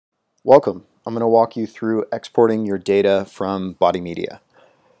Welcome. I'm going to walk you through exporting your data from BodyMedia.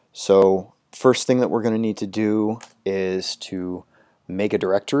 So first thing that we're going to need to do is to make a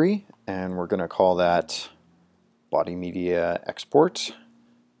directory, and we're going to call that BodyMedia export,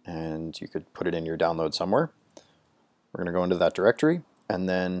 and you could put it in your download somewhere. We're going to go into that directory, and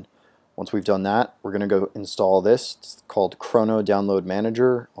then once we've done that, we're going to go install this. It's called Chrono Download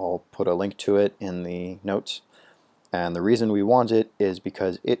Manager. I'll put a link to it in the notes. And the reason we want it is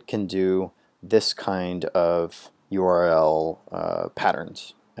because it can do this kind of URL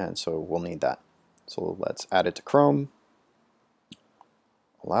patterns, and so we'll need that. So let's add it to Chrome,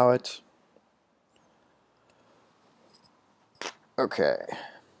 allow it. Okay,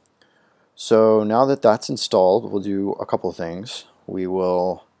 so now that that's installed, we'll do a couple of things. We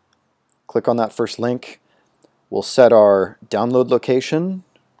will click on that first link, we'll set our download location,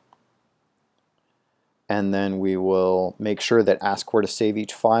 and then we will make sure that ask where to save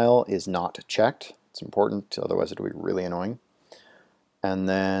each file is not checked. It's important, otherwise it'll be really annoying. And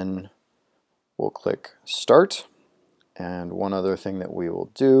then we'll click Start. And one other thing that we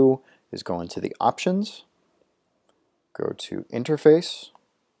will do is go into the options, go to Interface,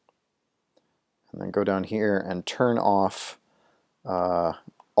 and then go down here and turn off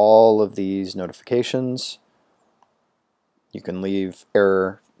all of these notifications. You can leave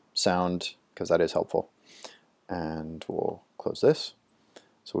error sound because that is helpful. And we'll close this.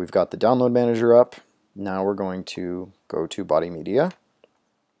 So we've got the download manager up. Now we're going to go to BodyMedia.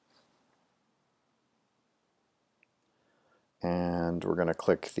 And we're going to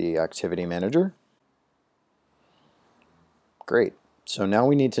click the activity manager. Great. So now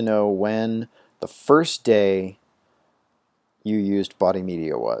we need to know when the first day you used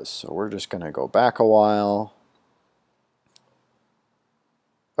BodyMedia was. So we're just going to go back a while.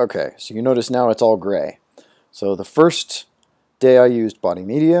 Okay, so you notice now it's all gray. So the first day I used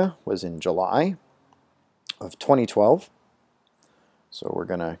BodyMedia was in July of 2012. So we're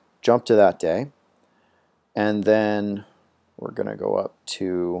going to jump to that day. And then we're going to go up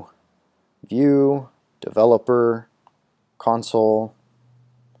to View, Developer, Console,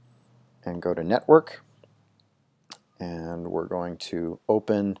 and go to Network. And we're going to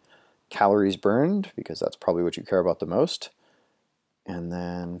open calories burned because that's probably what you care about the most. And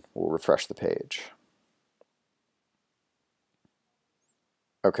then we'll refresh the page.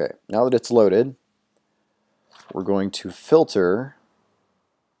 Okay, now that it's loaded, we're going to filter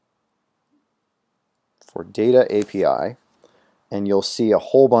for Data API, and you'll see a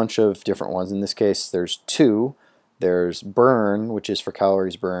whole bunch of different ones. In this case, there's two. There's burn, which is for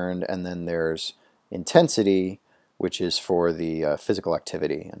calories burned, and then there's intensity, which is for the physical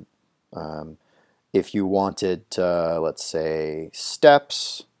activity. And if you wanted, let's say,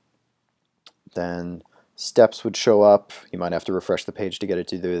 steps, then steps would show up. You might have to refresh the page to get it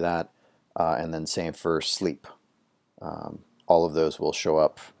to do that. And then same for sleep. All of those will show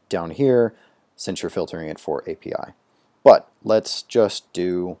up down here since you're filtering it for API. But let's just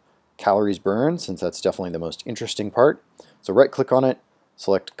do calories burned since that's definitely the most interesting part. So right click on it,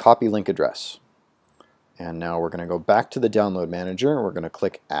 select copy link address. And now we're going to go back to the download manager and we're going to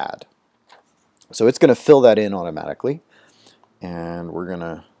click add. So it's going to fill that in automatically. And we're going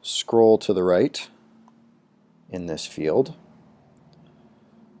to scroll to the right in this field.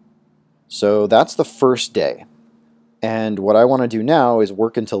 So that's the first day. And what I want to do now is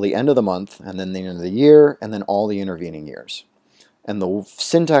work until the end of the month, and then the end of the year, and then all the intervening years. And the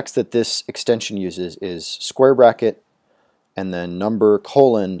syntax that this extension uses is square bracket, and then number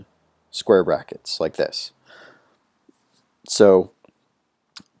colon square brackets, like this. So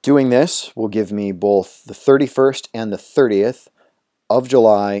doing this will give me both the 31st and the 30th of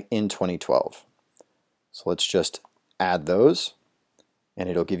July in 2012. So let's just add those, and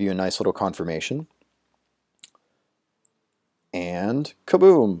it'll give you a nice little confirmation. And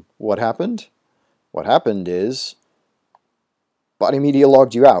kaboom! What happened? What happened is BodyMedia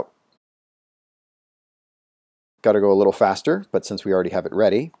logged you out. Got to go a little faster, but since we already have it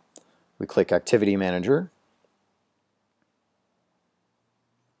ready, we click Activity Manager.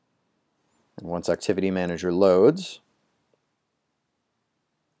 And once Activity Manager loads,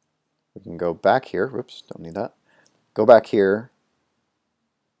 we can go back here. Whoops, don't need that. Go back here,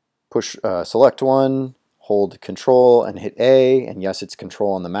 push, select one, hold Control and hit A, and yes, it's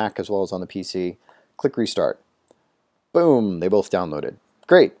Control on the Mac as well as on the PC. Click Restart. Boom, they both downloaded.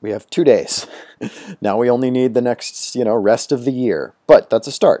 Great, we have 2 days. Now we only need the next, rest of the year, but that's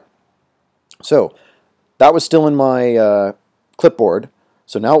a start. So that was still in my clipboard.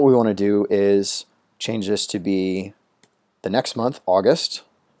 So now what we want to do is change this to be the next month, August,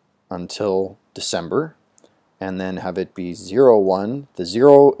 until December, and then have it be 0, 1. The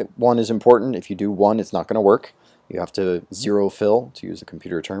 0, 1 is important. If you do 1, it's not going to work. You have to zero fill, to use a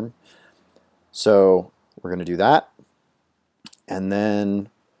computer term. So we're going to do that, and then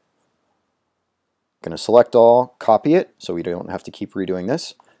going to select all, copy it, so we don't have to keep redoing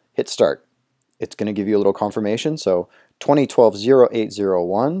this. Hit start. It's going to give you a little confirmation. So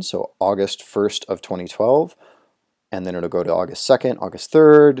 2012-0801, so August 1st of 2012, and then it'll go to August 2nd, August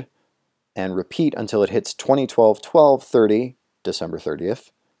 3rd, and repeat until it hits 2012-12-30, December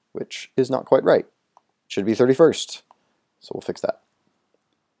 30th, which is not quite right. It should be 31st. So we'll fix that.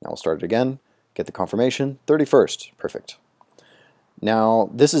 Now we'll start it again, get the confirmation, 31st, perfect. Now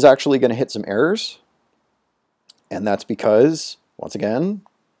this is actually going to hit some errors, and that's because, once again,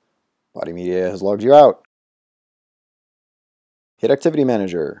 BodyMedia has logged you out. Hit Activity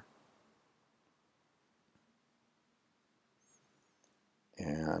Manager.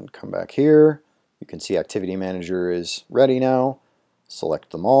 And come back here. You can see Activity Manager is ready now.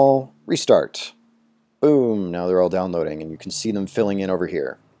 Select them all. Restart. Boom, now they're all downloading, and you can see them filling in over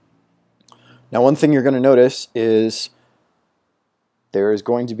here. Now one thing you're going to notice is there is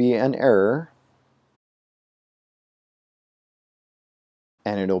going to be an error,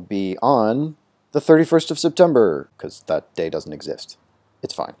 and it'll be on the 31st of September, because that day doesn't exist.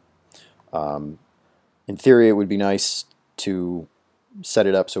 It's fine. In theory, it would be nice to set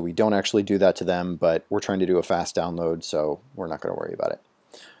it up so we don't actually do that to them, but we're trying to do a fast download, so we're not going to worry about it.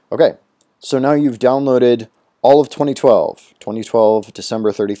 Okay, so now you've downloaded all of 2012,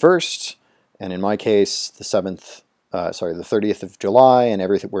 December 31st, and in my case, the 30th of July, and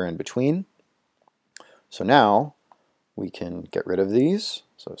everywhere in between. So now we can get rid of these.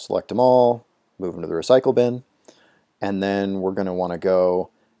 So select them all, move them to the recycle bin, and then we're going to want to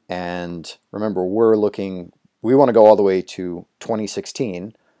go and remember we want to go all the way to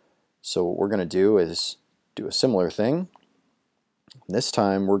 2016. So what we're going to do is do a similar thing. This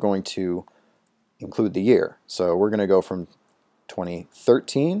time we're going to include the year. So we're going to go from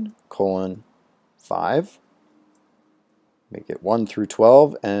 2013:5, make it 1 through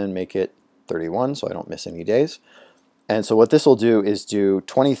 12, and make it 31 so I don't miss any days. And so what this will do is do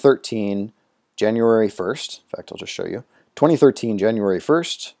 2013 January 1st. In fact, I'll just show you. 2013 January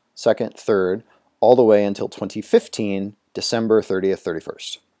 1st, 2nd, 3rd, all the way until 2015 December 30th,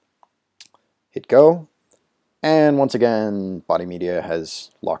 31st. Hit go, and once again, BodyMedia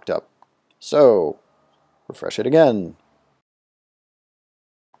has locked up. So refresh it again.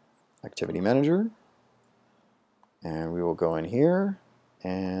 Activity Manager, and we will go in here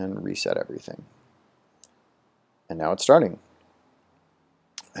and reset everything. And now it's starting.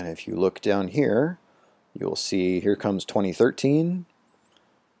 And if you look down here, you'll see here comes 2013,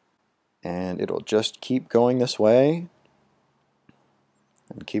 and it'll just keep going this way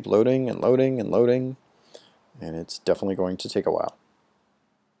and keep loading and loading and loading, and it's definitely going to take a while.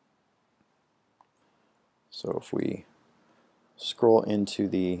 So if we scroll into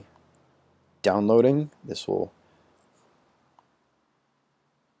the downloading, this will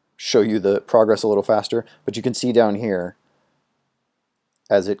show you the progress a little faster, but you can see down here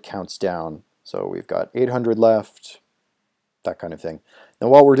as it counts down. So we've got 800 left, that kind of thing. Now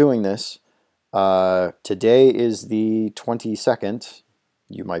while we're doing this, today is the 22nd.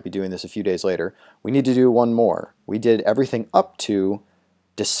 You might be doing this a few days later. We need to do one more. We did everything up to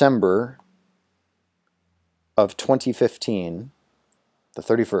December of 2015, the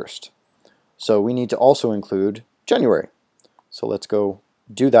 31st. So we need to also include January. So let's go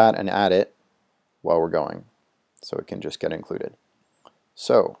do that and add it while we're going, so it can just get included.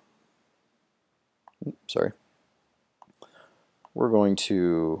 So, sorry. We're going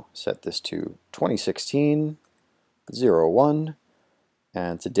to set this to 2016-01,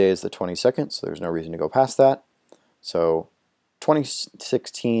 and today is the 22nd, so there's no reason to go past that. So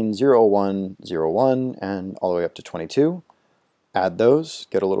 2016-01-01 and all the way up to 22. Add those,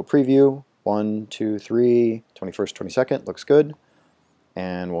 get a little preview. 1, 2, 3, 21st, 22nd, looks good.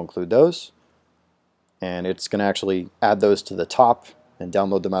 And we'll include those. And it's going to actually add those to the top and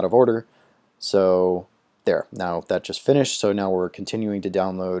download them out of order. So there, now that just finished, so now we're continuing to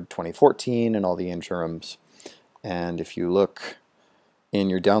download 2014 and all the interims. And if you look in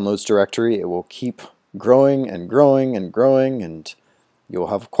your downloads directory, it will keep growing and growing and growing, and you'll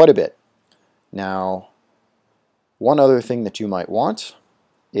have quite a bit. Now, one other thing that you might want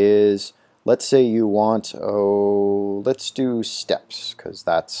is, let's say you want, let's do steps, because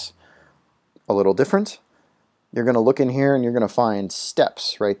that's a little different. You're going to look in here and you're going to find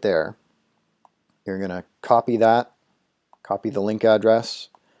steps right there. You're going to copy that, copy the link address,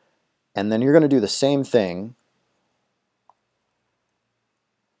 and then you're going to do the same thing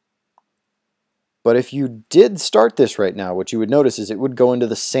But if you did start this right now, what you would notice is it would go into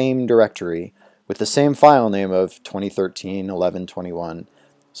the same directory with the same file name of 2013, 11, 21.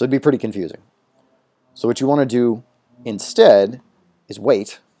 So it'd be pretty confusing. So what you want to do instead is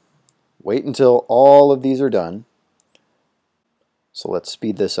wait until all of these are done. So let's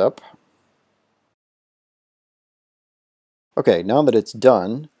speed this up. Okay, now that it's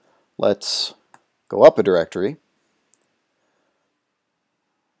done, let's go up a directory.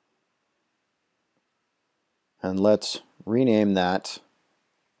 And let's rename that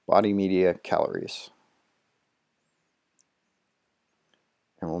BodyMedia Calories.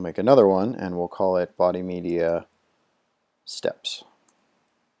 And we'll make another one, and we'll call it BodyMedia Steps.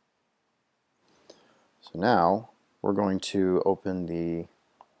 So now we're going to open the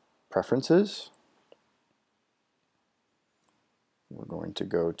preferences. We're going to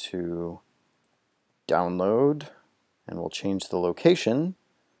go to download, and we'll change the location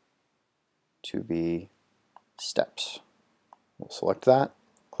to be steps. We'll select that,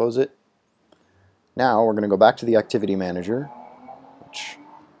 close it. Now we're going to go back to the activity manager, which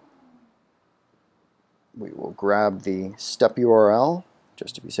we will grab the step URL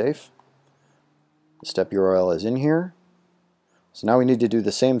just to be safe. The step URL is in here. So now we need to do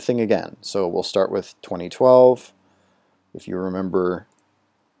the same thing again. So we'll start with 2012. If you remember,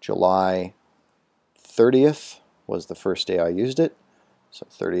 July 30th was the first day I used it. So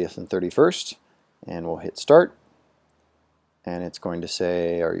 30th and 31st. And we'll hit start. And it's going to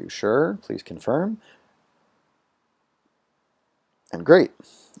say, are you sure? Please confirm. And great.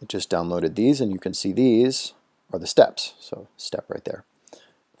 It just downloaded these, and you can see these are the steps. So step right there.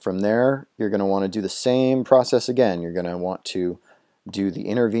 From there, you're going to want to do the same process again. You're going to want to do the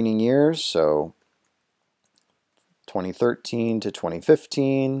intervening years, so 2013 to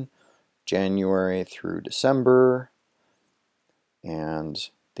 2015, January through December, and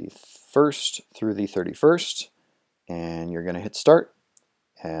the 1st through the 31st, and you're going to hit start,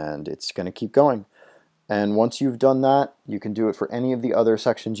 and it's going to keep going. And once you've done that, you can do it for any of the other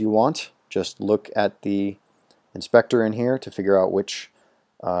sections you want. Just look at the inspector in here to figure out which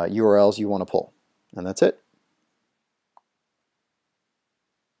URLs you want to pull. And that's it.